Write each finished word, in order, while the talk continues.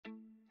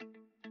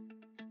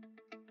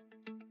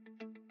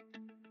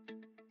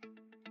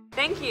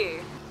Thank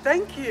you.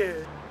 Thank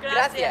you.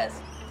 Gracias.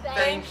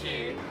 Thank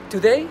you.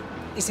 Today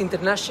is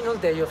International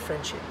Day of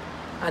Friendship,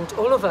 and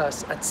all of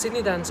us at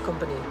Sydney Dance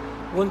Company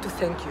want to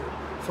thank you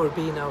for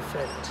being our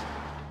friend.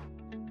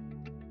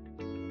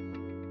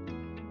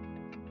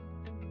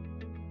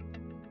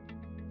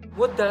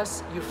 What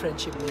does your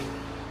friendship mean?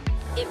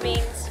 It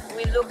means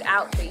we look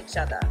out for each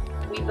other.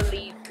 We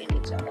believe in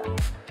each other.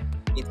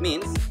 It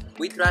means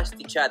we trust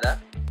each other,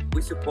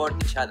 we support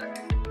each other.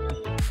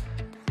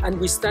 And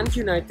we stand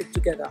united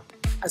together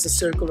as a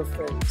circle of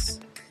friends.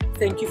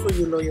 Thank you for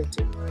your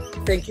loyalty.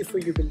 Thank you for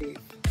your belief.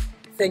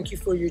 Thank you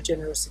for your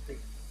generosity.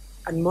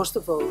 And most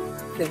of all,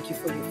 thank you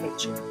for your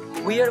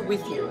friendship. We are with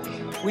you.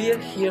 We are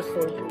here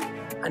for you.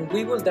 And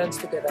we will dance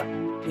together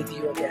with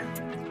you again.